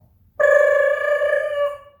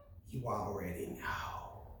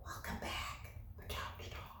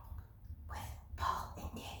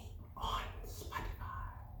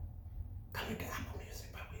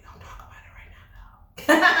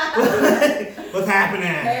What's happening?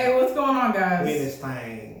 Hey, what's going on, guys? We in this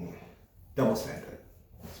thing. Double standard.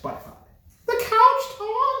 Spotify. The couch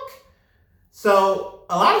talk. So,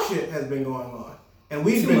 a lot of shit has been going on. And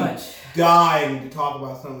we've been dying to talk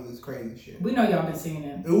about some of this crazy shit. We know y'all been seeing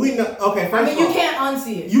it. We know. Okay, first of all, you can't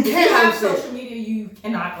unsee it. You can't unsee it. If you have social media, you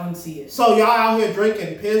cannot unsee it. So y'all out here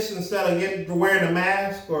drinking piss instead of wearing a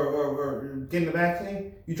mask or getting the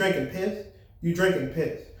vaccine? You drinking piss? You drinking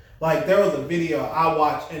piss. Like, there was a video I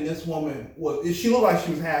watched, and this woman, she looked like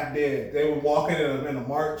she was half dead. They were walking in a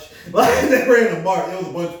march. Like, they were in a march. It was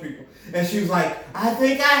a bunch of people. And she was like, I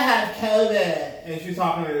think I have COVID. And she was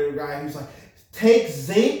talking to the guy. He was like, take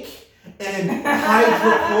zinc and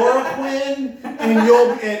hydrochloroquine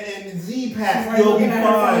and Z-Pack. Like, you'll be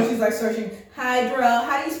fine. She's like searching hydro.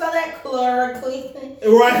 How do you spell that? Chloroquine.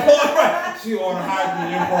 Right. She on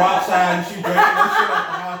hydrogen peroxide and she drinking this shit out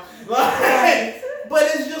the house. Like, but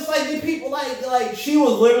it's just like the people like she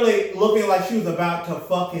was literally looking like she was about to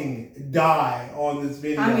fucking die on this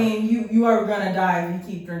video. I mean, you are gonna die if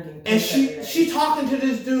you keep drinking. And she talking to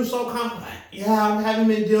this dude so confident. Yeah, I haven't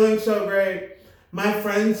been doing so great. My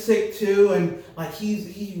friend's sick too, and like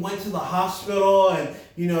he went to the hospital, and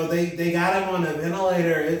you know they got him on a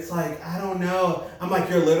ventilator. It's like, I don't know. I'm like,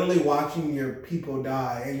 you're literally watching your people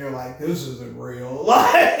die, and you're like, this isn't real.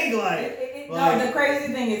 No, the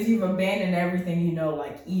crazy thing is you've abandoned everything you know,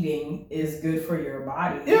 like eating is good for your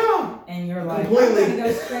body. Yeah. And you're like, completely. I'm gonna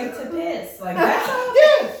go straight to piss. Like that's a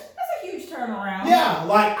huge turnaround. Yeah,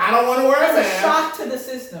 like I don't want to wear a mask. That's a shock to the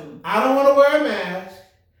system. I don't want to wear a mask.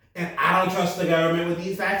 And I don't trust the government with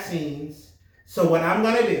these vaccines. So what I'm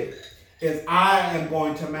going to do is I am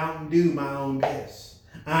going to Mountain Dew my own piss.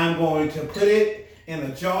 I'm going to put it in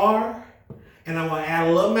a jar, and I'm going to add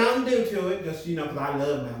a little Mountain Dew to it, just, because I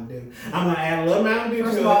love Mountain Dew. I'm going to add a little Mountain Dew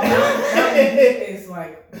First to of all, it. Mountain Dew is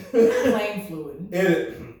like plain fluid.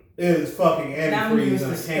 It is fucking antifreeze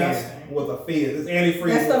in a can with a fizz. It's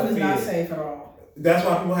antifreeze. That stuff is not safe at all. That's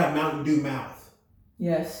why people have Mountain Dew mouth.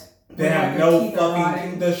 Yes. They have no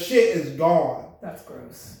fucking... The shit is gone. That's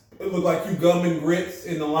gross. It look like you gumming grits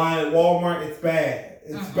in the line at Walmart. It's bad.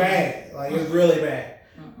 It's bad. Like, it's really bad.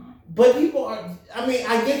 But people are... I mean,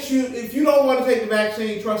 I get you. If you don't want to take the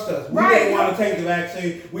vaccine, trust us. We didn't want to take the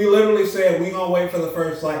vaccine. We literally said we're going to wait for the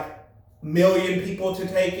first, million people to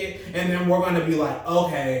take it. And then we're going to be like,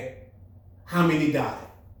 okay, how many died?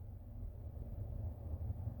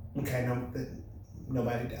 Okay,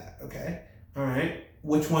 nobody died. Okay. All right.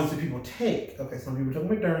 Which ones do people take? Okay, some people took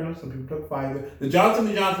Moderna, some people took Pfizer. The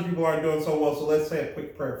Johnson & Johnson people aren't doing so well, so let's say a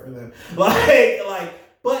quick prayer for them. But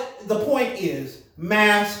the point is,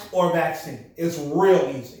 mask or vaccine. It's real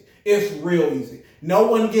easy. It's real easy. No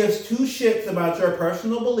one gives two shits about your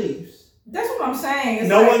personal beliefs. That's what I'm saying. It's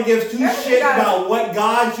no one gives two shits about what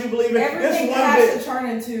God you believe in. Everything has to turn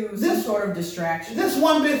into some sort of distraction. This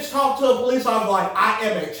one bitch talked to a police officer like, I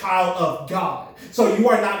am a child of God. So you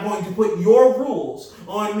are not going to put your rules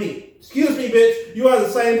on me. Excuse me, bitch. You are the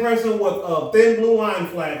same person with a thin blue line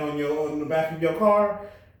flag on the back of your car.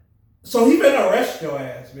 So he finna arrest your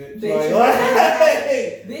ass, bitch. Bitch,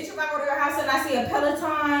 bitch, if I go to your house and I see a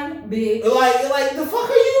Peloton, bitch. Like the fuck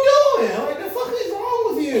are you doing? Like, the fuck is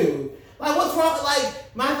wrong with you? Like, what's wrong?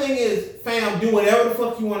 Like, my thing is, fam, do whatever the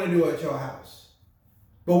fuck you want to do at your house.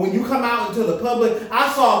 But when you come out into the public,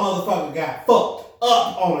 I saw a motherfucker got fucked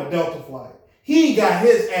up on a Delta flight. He got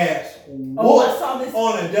his ass whooped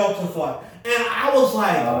on a Delta flight. And I was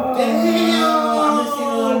like, damn. I've been seeing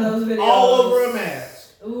a lot of those videos. All over a mask.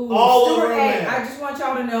 Ooh, over a mask. I just want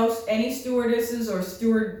y'all to know, any stewardesses or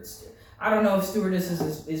stewards, I don't know if stewardesses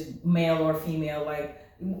is male or female,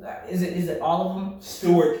 is it all of them?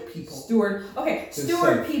 Steward people. Steward people.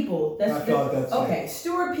 Steward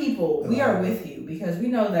people. We are with you because we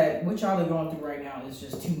know that what y'all are going through right now is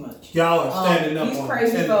just too much. Y'all are standing up these on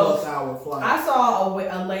crazy 10 folks. plus hour flight. I saw a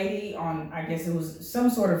lady on, I guess it was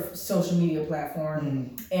some sort of social media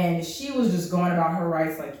platform, and she was just going about her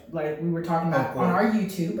rights like we were talking about on our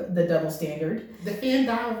YouTube, the double standard. Defend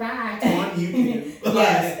our rights on YouTube.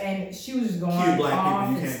 Yes, and she was just going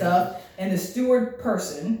off and stuff. And the steward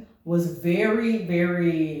person was very,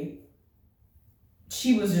 very,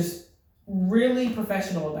 she was just really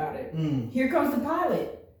professional about it. Here comes the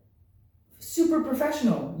pilot. Super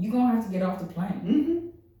professional. You're going to have to get off the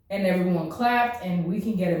plane. And everyone clapped and we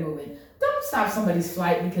can get it moving. Don't stop somebody's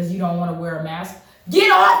flight because you don't want to wear a mask.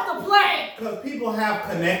 Get off the plane! Because people have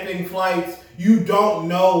connecting flights. You don't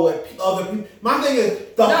know what other people... My thing is,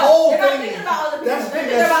 whole thing is... That's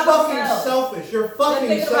fucking selfish. You're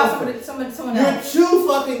fucking selfish. You're too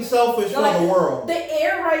fucking selfish for the world. The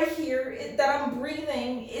air right here that I'm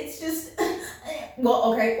breathing, it's just...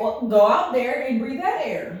 go out there and breathe that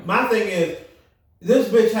air. My thing is, This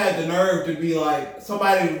bitch had the nerve to be like,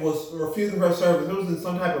 somebody was refusing her service. It was in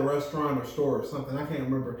some type of restaurant or store or something. I can't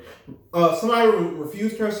remember. Somebody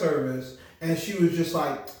refused her service, and she was just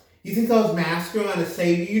like, you think those masks are going to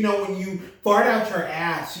save you? You know, when you fart out your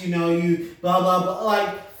ass, you know, you blah, blah, blah.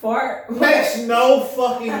 Like, fart? Makes no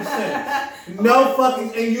fucking sense. No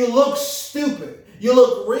fucking, and you look stupid. You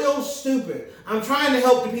look real stupid. I'm trying to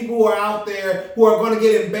help the people who are out there who are going to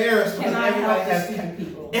get embarrassed because everybody has stupid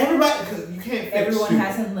people. Everybody, because you can't fix Everyone stupid.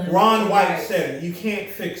 hasn't lived. Ron White said it. You can't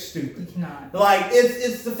fix stupid. You cannot. Like,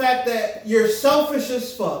 it's the fact that you're selfish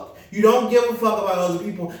as fuck. You don't give a fuck about other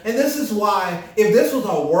people. And this is why, if this was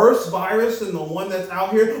a worse virus than the one that's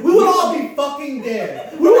out here, we would all be fucking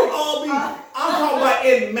dead. We would all be, I'm talking about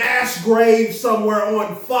in mass graves somewhere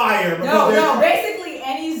on fire. No, basically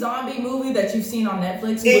any zombie movie that you've seen on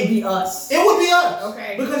Netflix would be us. It would be us.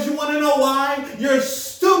 Okay. Because you want to know why? Your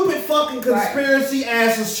stupid fucking conspiracy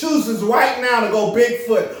asses chooses right now to go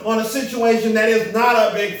Bigfoot on a situation that is not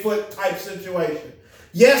a Bigfoot type situation.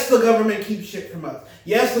 Yes, the government keeps shit from us.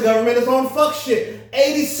 Yes, the government is on fuck shit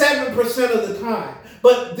 87% of the time.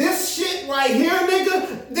 But this shit right here,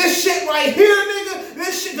 nigga, this shit right here, nigga,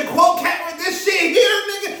 this shit, the quote cat, this shit here,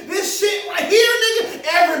 nigga, this shit right here, nigga,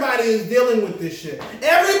 everybody is dealing with this shit.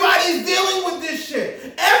 Everybody's dealing with this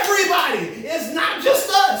shit. Everybody. It's not just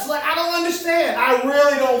us. Like, I don't understand. I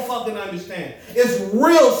really don't fucking understand. It's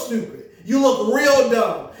real stupid. You look real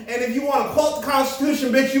dumb. And if you want to quote the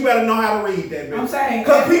Constitution, bitch, you better know how to read that, bitch. I'm saying.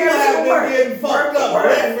 Because people have been getting fucked up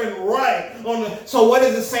left and right. So what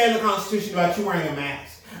does it say in the Constitution about you wearing a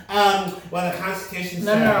mask? Well, the Constitution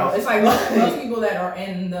says... No. It's like most people that are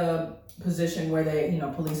in the position where they, you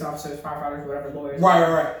know, police officers, firefighters, whatever, lawyers.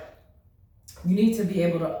 Right. You need to be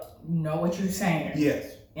able to know what you're saying.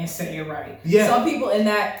 Yes. And say it right. Yeah. Some people in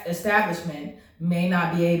that establishment may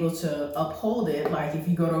not be able to uphold it. Like if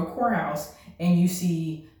you go to a courthouse and you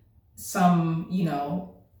see some, you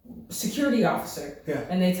know, security officer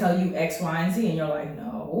and they tell you X, Y, and Z and you're like,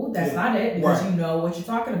 no, that's not it, because you know what you're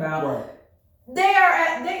talking about. Right.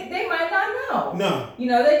 They might not know. No. You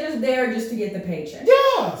know, they're just there just to get the paycheck.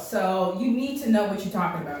 Yeah. So you need to know what you're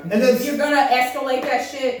talking about. Because if you're gonna escalate that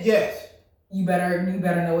shit, yes, you better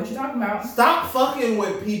know what you're talking about. Stop fucking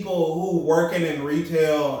with people who working in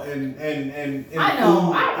retail and I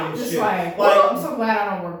know. I'm just shit. like, I'm so glad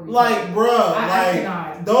I don't work retail. Like, bro, I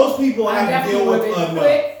cannot. Those people have to deal with enough.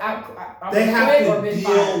 They have to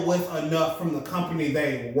deal with enough from the company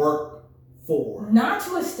they work for. Not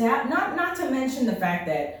to mention the fact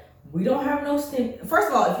that we don't have no First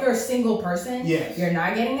of all, if you're a single person, you're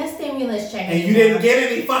not getting a stimulus check. And you didn't get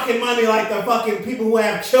any fucking money like the fucking people who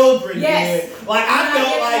have children did. Like, I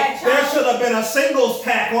felt like there should have been a singles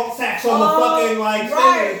tax on the fucking, like,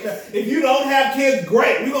 stimulus check. If you don't have kids,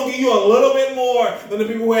 great. We're going to give you a little bit more than the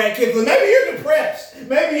people who had kids. And maybe you're depressed.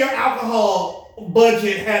 Maybe your alcohol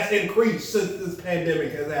budget has increased since this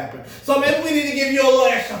pandemic has happened. So maybe we need to give you a little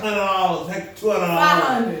extra $100, like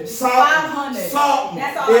 $200. $500. Something.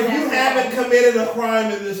 That's all. If you haven't committed a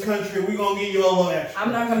crime in this country, we're gonna give you a little extra.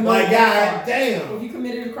 I'm not gonna go. Like, god damn. If you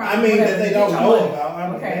committed a crime, I mean that they don't know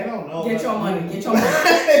about. They don't know. Get your money. Get your money.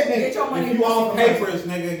 Get your money. If you want papers,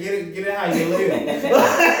 nigga, get it how you live.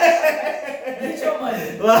 Get your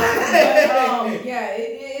money.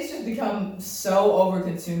 It's just become so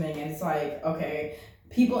over-consuming, and it's like, okay,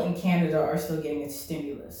 people in Canada are still getting a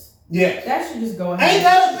stimulus. Yeah. That should just go ahead. Ain't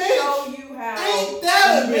that a bitch? Show you how Ain't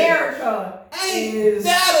that America is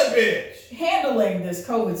that a bitch handling this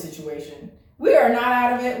COVID situation. We are not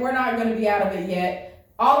out of it. We're not going to be out of it yet.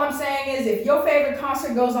 All I'm saying is, if your favorite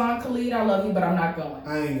concert goes on, Khalid, I love you, but I'm not going.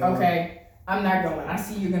 I ain't going. Okay? I'm not going. I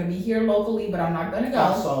see you're going to be here locally, but I'm not going to go.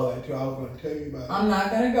 I saw that too. I was going to tell you about it. I'm not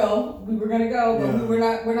going to go. We were going to go, but we're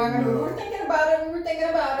not going to. We were thinking about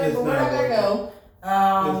it, but we're not going to go.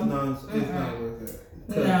 It's nonsense. It's not worth it.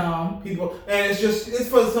 No. People, and it's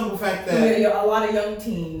for the simple fact that a lot of young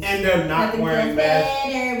teens. And they're not wearing masks.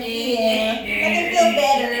 And they feel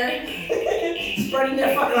better. Spreading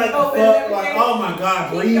their fucking like, COVID. Like, oh my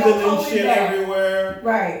God, breathing and shit everywhere.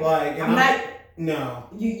 Right. Like, and I'm not. No.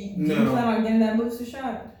 You plan on getting that booster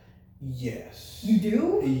shot? Yes. You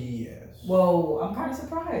do? Yes. Whoa, I'm kind of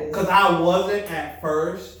surprised. Because I wasn't at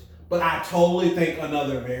first, but I totally think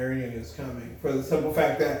another variant is coming for the simple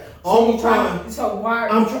fact that Omicron. So why?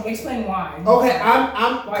 Explain why. Okay,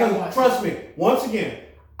 I'm. Trust me. Once again,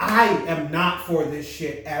 I am not for this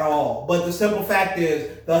shit at all. But the simple fact is,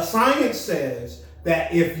 the science says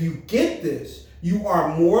that if you get this, you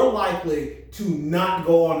are more likely to not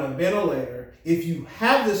go on a ventilator if you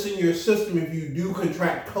have this in your system, if you do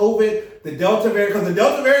contract COVID, the Delta variant, because the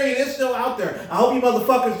Delta variant is still out there. I hope you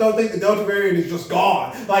motherfuckers don't think the Delta variant is just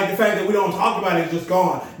gone. Like the fact that we don't talk about it is just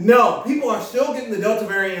gone. No, people are still getting the Delta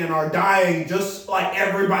variant and are dying just like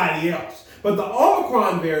everybody else. But the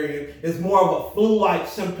Omicron variant is more of a flu-like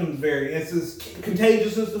symptoms variant. It's as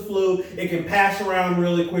contagious as the flu. It can pass around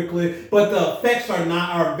really quickly, but the effects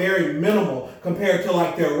are very minimal compared to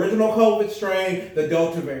like the original COVID strain, the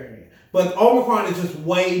Delta variant. But Omicron is just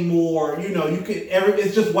way more,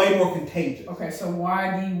 it's just way more contagious. Okay, so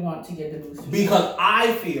why do you want to get the booster? Because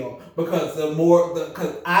I feel,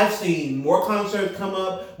 because I've seen more concerts come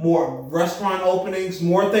up, more restaurant openings,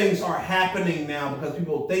 more things are happening now because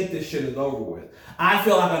people think this shit is over with. I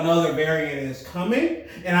feel like another variant is coming,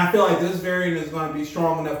 and I feel like this variant is going to be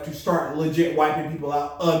strong enough to start legit wiping people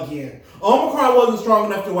out again. Omicron wasn't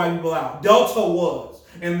strong enough to wipe people out. Delta was,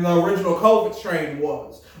 and the original COVID strain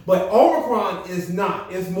was. But Omicron is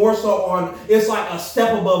not. It's more so it's like a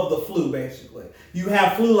step above the flu, basically. You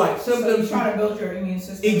have flu-like symptoms. So you're trying to build your immune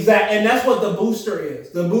system. Exactly, and that's what the booster is.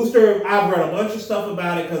 The booster, I've read a bunch of stuff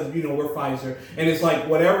about it because, we're Pfizer. And it's like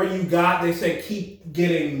whatever you got, they say keep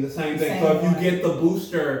getting the same thing. So if you get the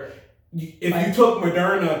booster, if you took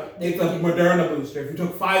Moderna, it's a Moderna booster. If you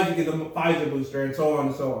took Pfizer, you get the Pfizer booster, and so on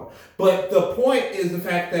and so on. But the point is the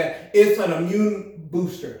fact that it's an immune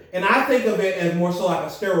booster. And I think of it as more so like a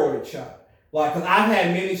steroid shot. Like, because I've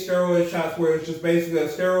had many steroid shots where it's just basically a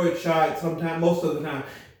steroid shot most of the time.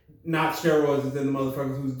 Not steroids as in the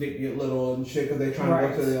motherfuckers whose dick get little and shit because they're trying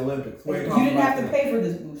to go to the Olympics. You didn't have to pay for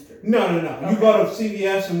this booster. No. Okay. You go to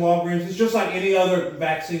CVS and Walgreens. It's just like any other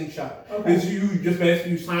vaccine shot. Okay. It's you just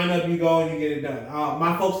basically you sign up, you go, and you get it done.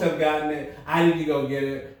 My folks have gotten it. I need to go get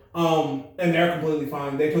it. And they're completely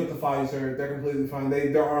fine. They took the Pfizer. They're completely fine.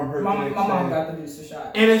 Their arm hurt. My mom got the booster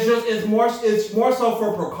shot. And it's more so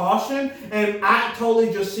for precaution. And I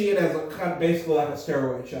totally just see it as a kind of basically like a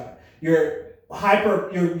steroid shot. You're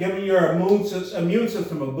giving your immune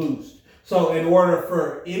system a boost. So in order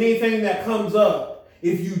for anything that comes up,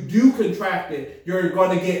 if you do contract it, you're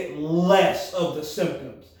going to get less of the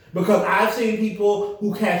symptoms. Because I've seen people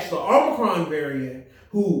who catch the Omicron variant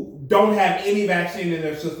who don't have any vaccine in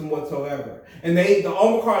their system whatsoever. And the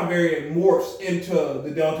Omicron variant morphs into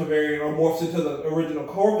the Delta variant or morphs into the original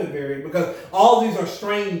COVID variant because all of these are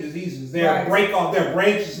strain diseases. They're they're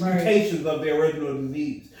branches, mutations of the original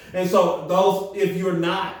disease. And so if you're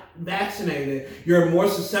not vaccinated, you're more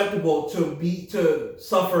susceptible to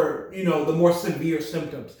suffer, the more severe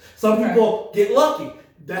symptoms. Some people get lucky.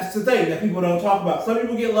 That's the thing that people don't talk about. Some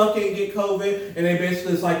people get lucky and get COVID, and they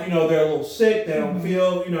basically, it's like, they're a little sick. They don't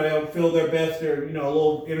feel, they don't feel their best. They're, a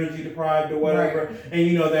little energy deprived or whatever. Right.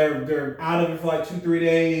 And, they're out of it for like 2-3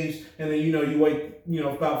 days, and then, you wait,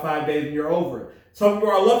 about 5 days and you're over it. Some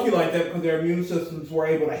people are lucky like that because their immune systems were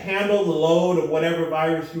able to handle the load of whatever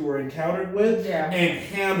virus you were encountered with and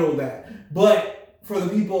handle that. But for the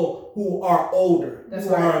people who are older,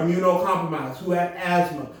 are immunocompromised, who have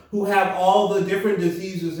asthma, who have all the different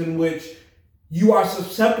diseases in which you are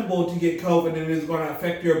susceptible to get COVID and it is going to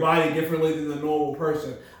affect your body differently than the normal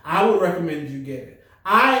person, I would recommend you get it.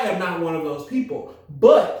 I am not one of those people,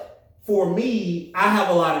 but for me, I have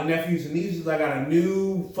a lot of nephews and nieces. I got a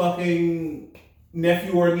new fucking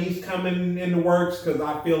nephew or niece coming in the works because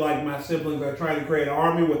I feel like my siblings are trying to create an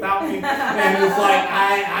army without me, and it's like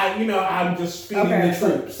I'm just feeding the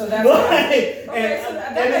troops. So that's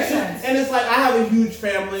and it's like I have a huge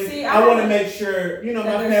family. See, I want to make sure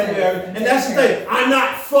my family are, and that's the thing. I'm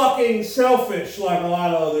not fucking selfish like a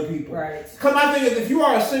lot of other people. Right. Cause my thing is, if you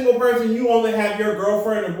are a single person, you only have your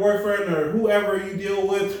girlfriend or boyfriend or whoever you deal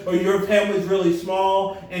with, or your family's really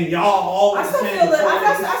small, and y'all all. I still feel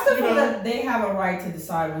that they have a right to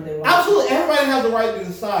decide what they want. Absolutely, everybody has the right to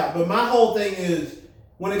decide. But my whole thing is,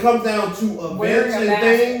 when it comes down to events and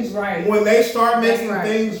things, when they start making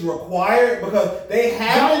things required, because they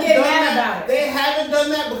haven't done that. They haven't done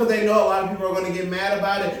that because they know a lot of people are going to get mad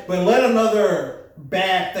about it. But let another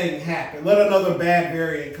bad thing happen. Let another bad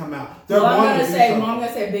variant come out. I'm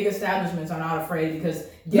gonna say big establishments are not afraid because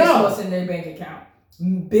guess what's in their bank account?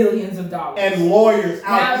 Billions of dollars. And lawyers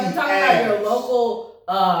out. Now you're talking about your local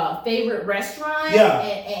favorite restaurant,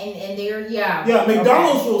 and they're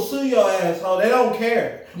McDonald's will sue your asshole. They don't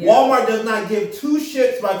care. Walmart does not give two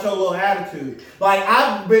shits about your little attitude. Like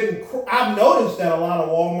I've noticed that a lot of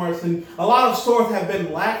Walmarts and a lot of stores have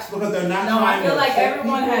been lax because they're not. I feel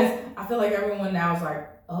like everyone now is like,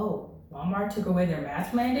 oh, Walmart took away their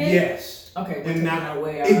mask mandate. Yes. Okay, we're taking it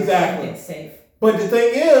away. Exactly. It's safe. But the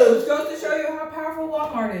thing is, which goes to show you how powerful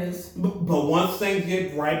Walmart is. But once things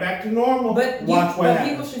get right back to normal, but watch what happens.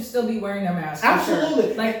 People should still be wearing their masks. Absolutely.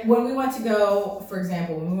 Sure. Like when we went to go, for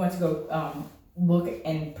example, look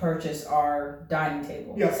and purchase our dining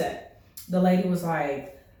table set, the lady was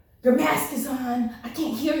like, "Your mask is on. I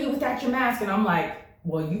can't hear you without your mask," and I'm like,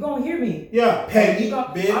 "Well, you gonna hear me? Yeah, Peggy,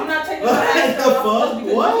 bitch. I'm not taking my mask off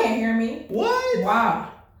because what? you can't hear me. What? Wow."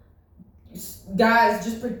 Guys,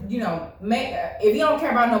 just if you don't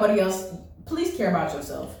care about nobody else, please care about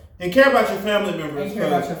yourself and care about your family members. And care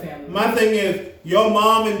about your family. My thing is, your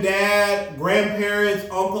mom and dad, grandparents,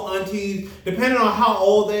 uncle, aunties, depending on how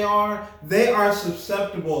old they are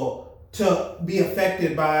susceptible to be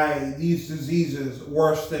affected by these diseases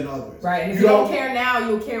worse than others. Right. And if you don't care now,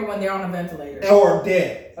 you'll care when they're on a ventilator or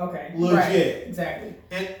dead. Okay. Legit. Right. Exactly.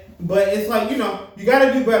 But it's like, you got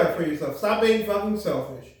to do better for yourself. Stop being fucking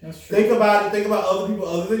selfish. That's true. Think about it. Think about other people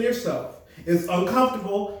other than yourself. It's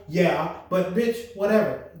uncomfortable, yeah, but bitch,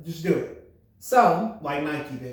 whatever. Just do it. So. Like Nike did.